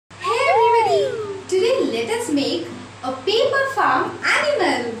let us make a paper farm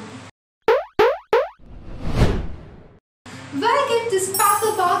animal. Welcome to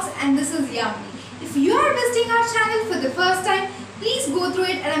Sparklebox, and this is Yummy. If you are visiting our channel for the first time, please go through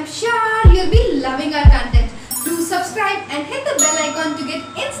it and I'm sure you'll be loving our content. Do subscribe and hit the bell icon to get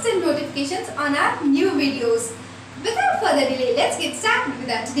instant notifications on our new videos. Without further delay, let's get started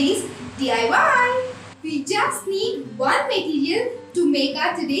with our today's DIY. We just need one material to make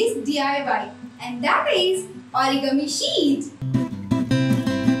our today's DIY, and that is origami sheet.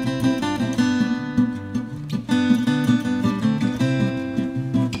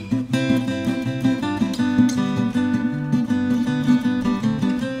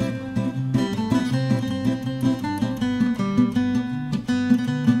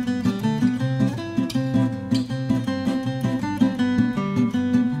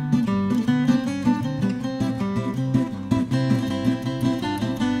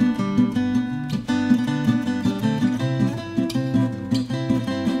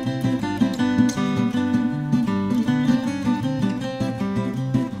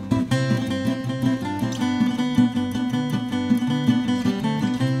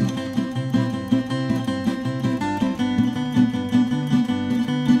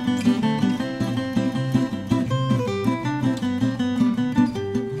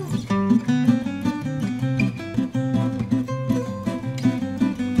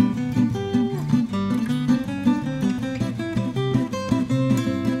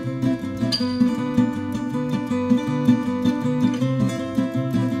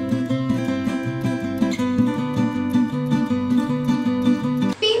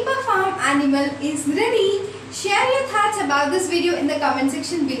 Animal is ready. Share your thoughts about this video in the comment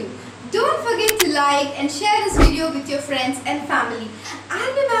section below. Don't forget to like and share this video with your friends and family.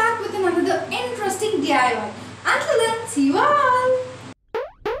 I'll be back with another interesting DIY. Until then, see you all.